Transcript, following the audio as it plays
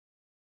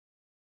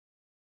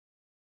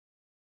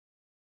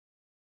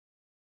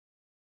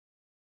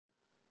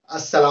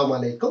Assalamu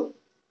alaikum.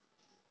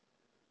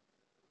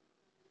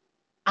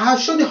 I have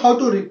shown you how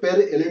to repair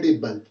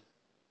LED bulb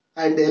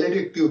and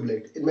LED tube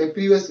light in my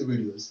previous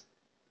videos.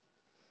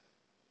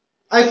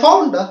 I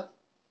found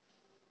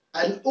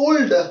an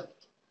old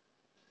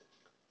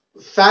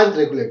fan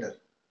regulator.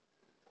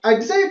 I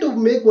decided to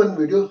make one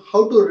video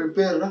how to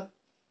repair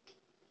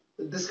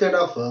this kind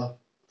of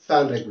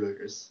fan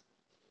regulators.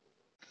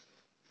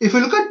 If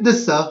you look at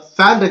this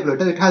fan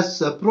regulator, it has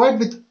provided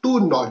with two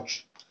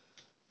notch.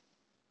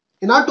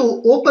 In order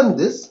to open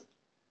this,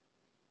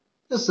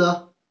 just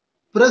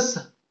press,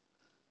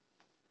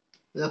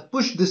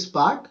 push this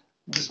part,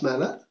 this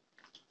manner.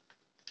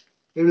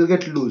 It will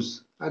get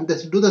loose, and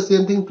do the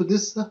same thing to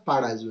this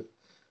part as well.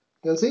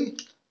 You can see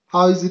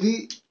how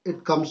easily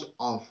it comes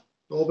off.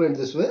 Open it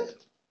this way.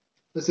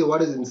 Let's see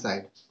what is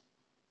inside.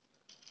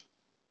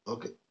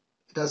 Okay,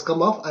 it has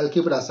come off. I'll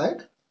keep it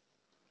aside.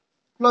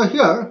 Now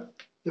here,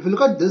 if you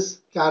look at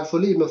this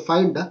carefully, you may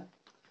find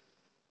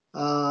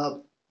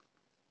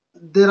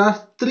there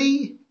are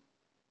three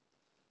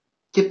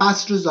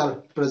capacitors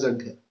are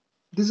present here.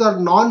 These are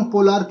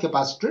non-polar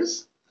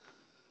capacitors.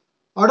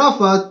 Out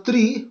of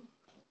three,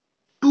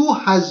 two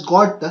has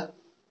got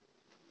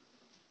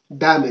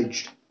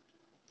damaged.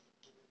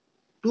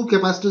 Two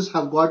capacitors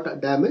have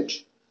got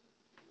damage.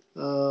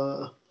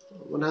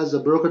 One has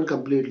broken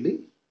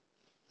completely.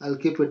 I'll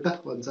keep it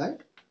one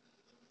side.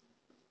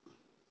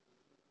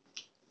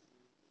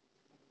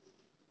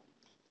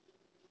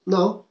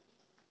 Now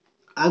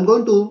I'm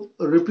going to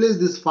replace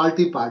this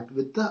faulty part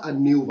with a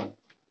new one.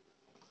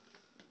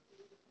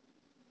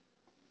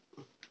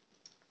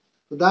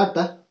 For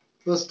that,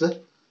 first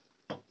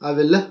I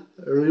will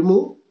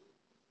remove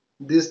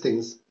these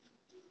things.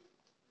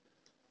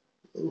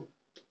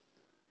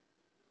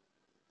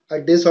 I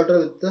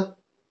desolder with the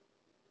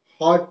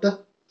hot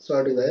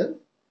soldering iron.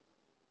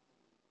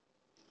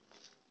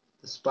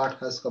 This part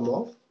has come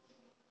off.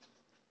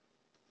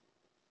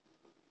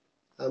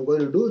 I'm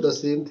going to do the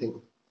same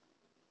thing.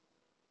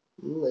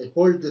 I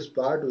hold this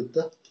part with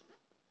the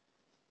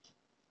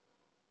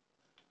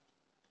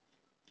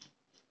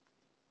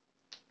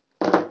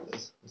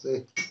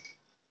see,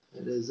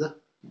 it is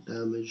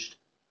damaged.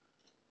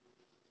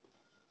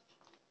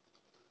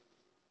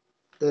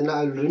 Then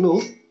I'll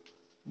remove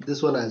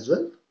this one as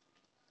well.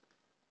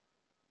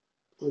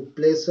 We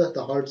place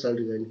the hot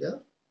soldering iron here.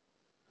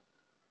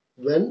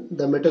 When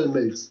the metal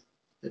melts,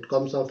 it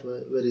comes off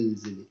very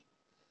easily.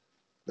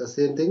 The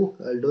same thing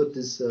I'll do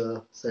this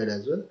side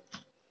as well.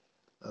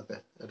 Okay,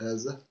 it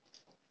has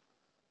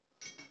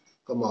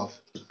come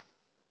off.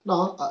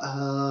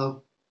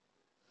 Now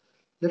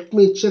let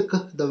me check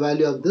the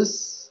value of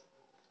this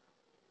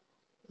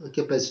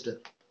capacitor.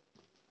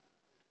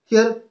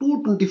 Here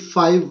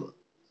 225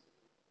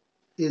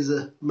 is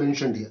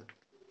mentioned here,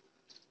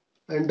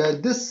 and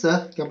this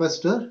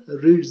capacitor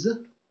reads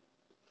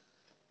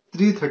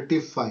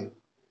 335.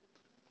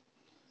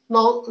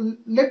 Now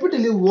let me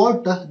tell you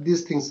what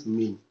these things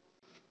mean.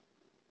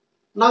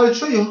 Now I'll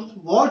show you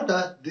what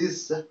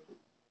these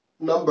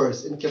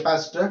numbers in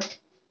capacitor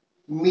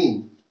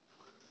mean.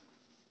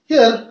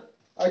 Here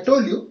I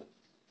told you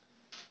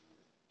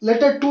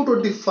letter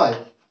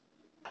 225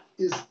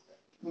 is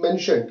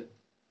mentioned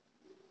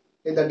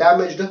in the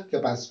damaged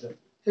capacitor.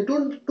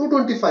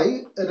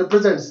 225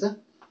 represents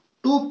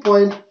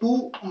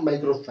 2.2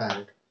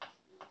 microfarad.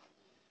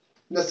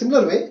 In a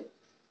similar way,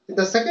 in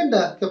the second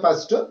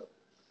capacitor,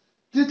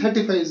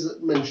 335 is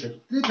mentioned.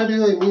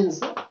 335 means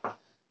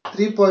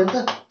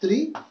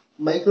 3.3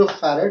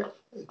 microfarad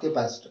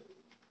capacitor.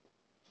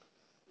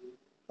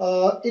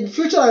 In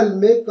future, I will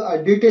make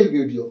a detailed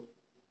video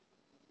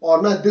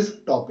on this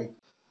topic.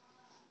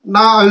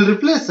 Now I will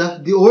replace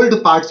the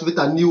old parts with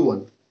a new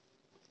one.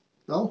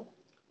 Now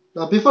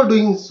before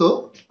doing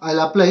so,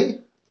 I'll apply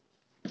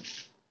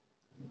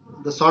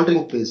the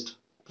soldering paste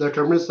to the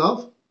terminals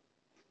of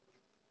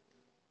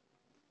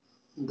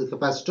the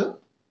capacitor.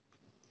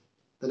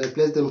 Then I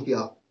place them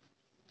here.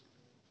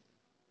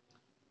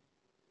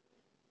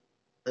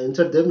 I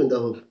insert them in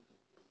the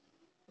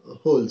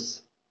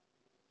holes.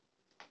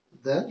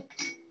 Then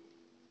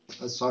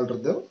I solder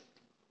them.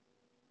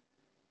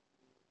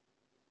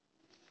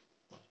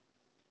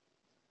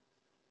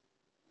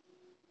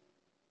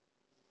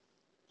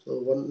 So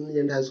one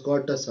end has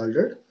got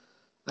soldered.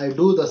 I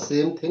do the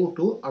same thing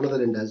to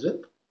another end as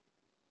well.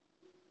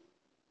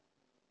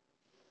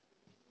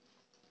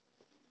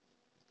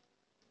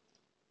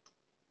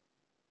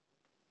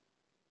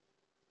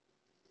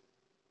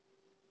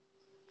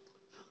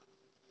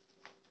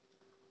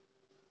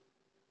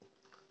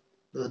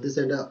 Now this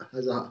end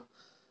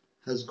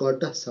has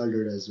got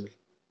soldered as well.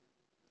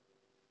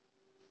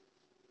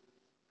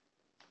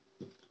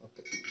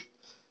 Okay.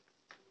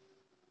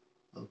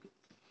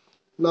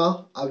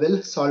 Now I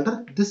will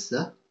solder this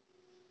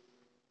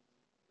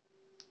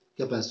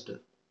capacitor.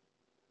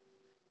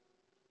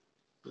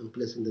 I'm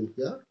placing them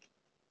here.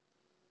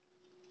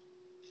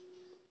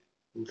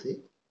 You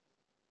see,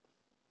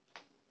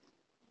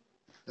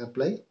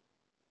 apply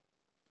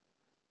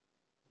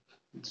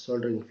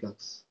soldering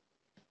flux.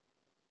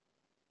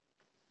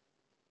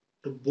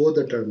 to both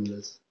the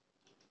terminals.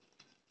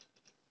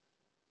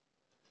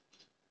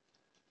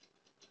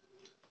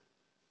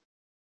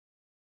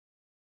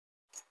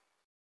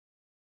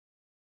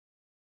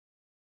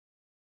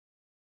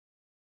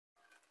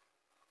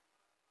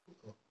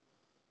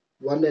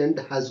 One end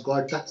has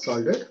got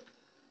soldered.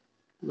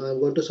 Now I'm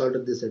going to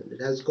solder this end.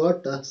 It has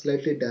got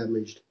slightly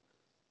damaged.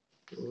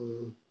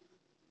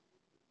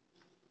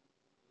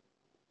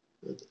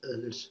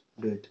 Let's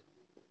do it.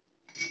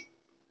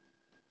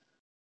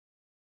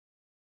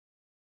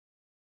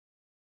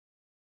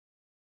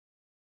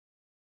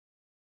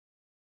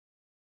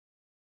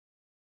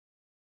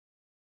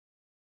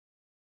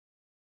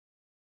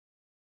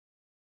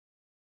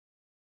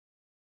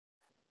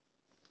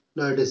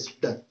 Now it is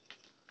done.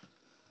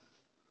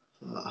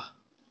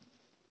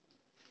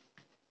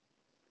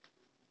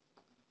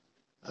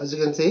 As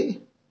you can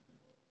see,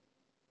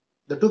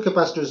 the two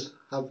capacitors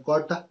have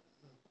got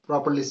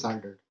properly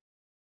soldered.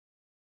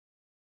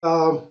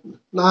 Now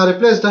I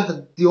replaced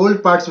the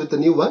old parts with the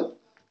new one.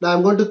 Now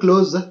I'm going to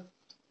close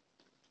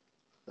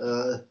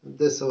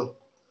this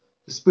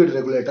speed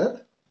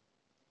regulator.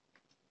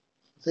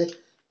 See,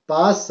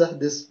 pass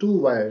these two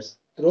wires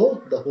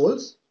through the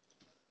holes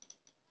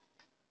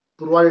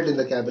provided in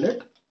the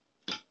cabinet.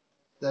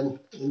 Then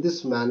in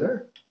this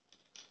manner,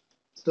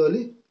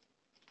 slowly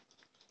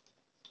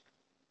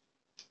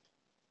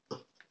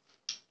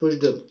push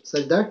them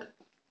such that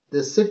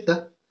they sit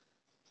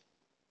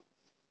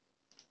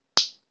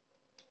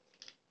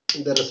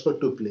in the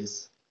respective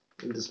place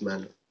in this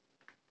manner.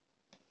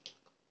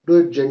 Do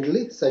it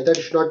gently such that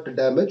it should not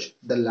damage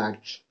the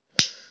latch.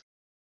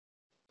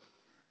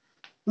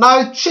 Now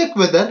I'll check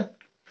whether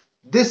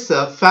this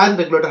fan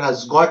regulator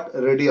has got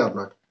ready or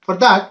not. For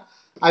that,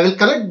 I will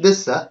connect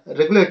this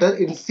regulator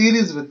in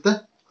series with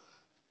a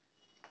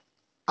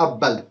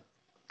bulb.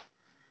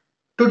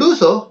 To do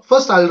so,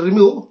 first I'll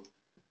remove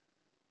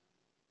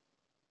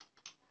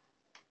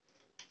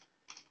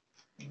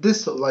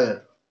this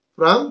wire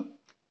from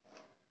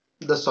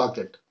the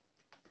socket.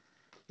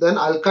 Then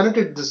I'll connect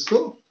it this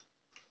to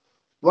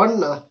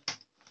one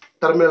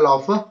terminal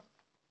of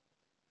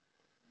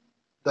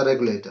the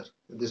regulator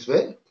this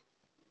way.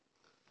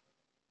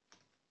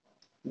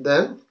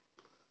 Then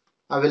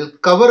I will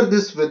cover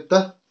this with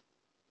the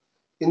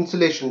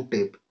insulation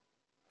tape.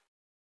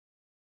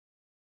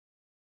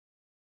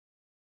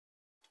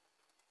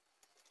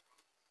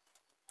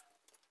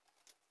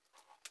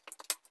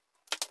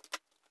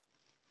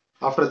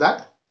 After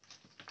that,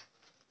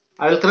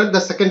 I will connect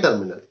the second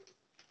terminal.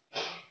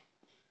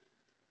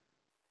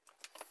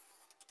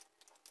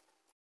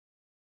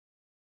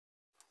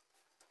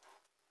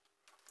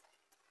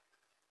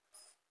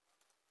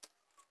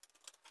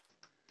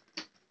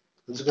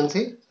 As you can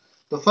see,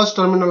 the first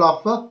terminal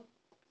of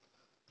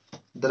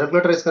the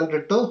regulator is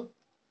connected to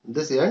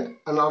this end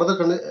and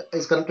another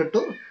is connected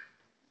to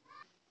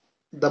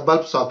the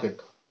bulb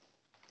socket.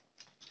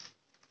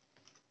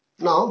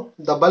 Now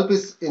the bulb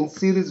is in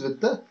series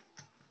with the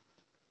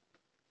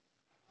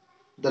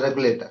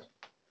regulator.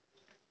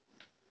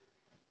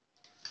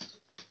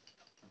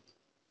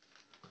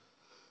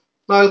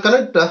 Now I will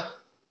connect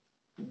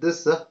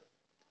this to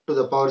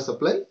the power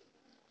supply.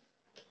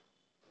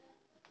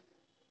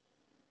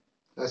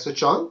 I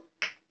switch on.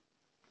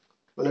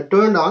 When I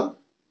turn on,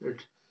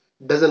 it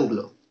doesn't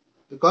glow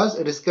because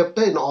it is kept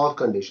in off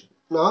condition.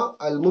 Now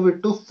I'll move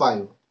it to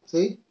 5.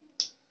 See,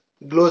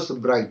 it glows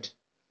bright.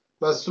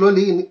 Now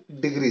slowly in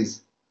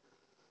degrees.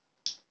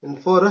 In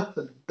 4,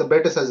 the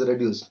brightness has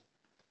reduced.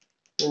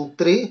 In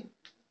 3,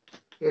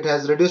 it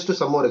has reduced to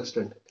some more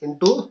extent. In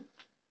 2,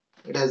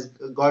 it has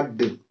got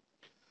dim.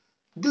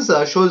 This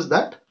shows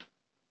that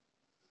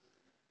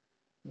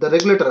the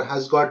regulator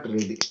has got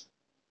ready.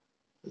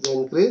 As I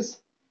increase,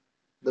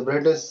 the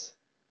brightness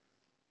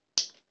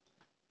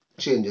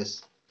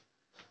changes.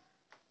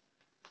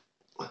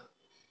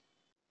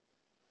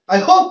 I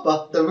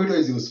hope the video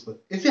is useful.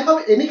 If you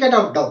have any kind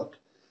of doubt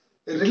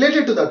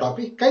related to the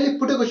topic, kindly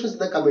put your questions in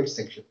the comment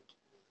section.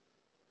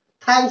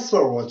 Thanks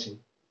for watching.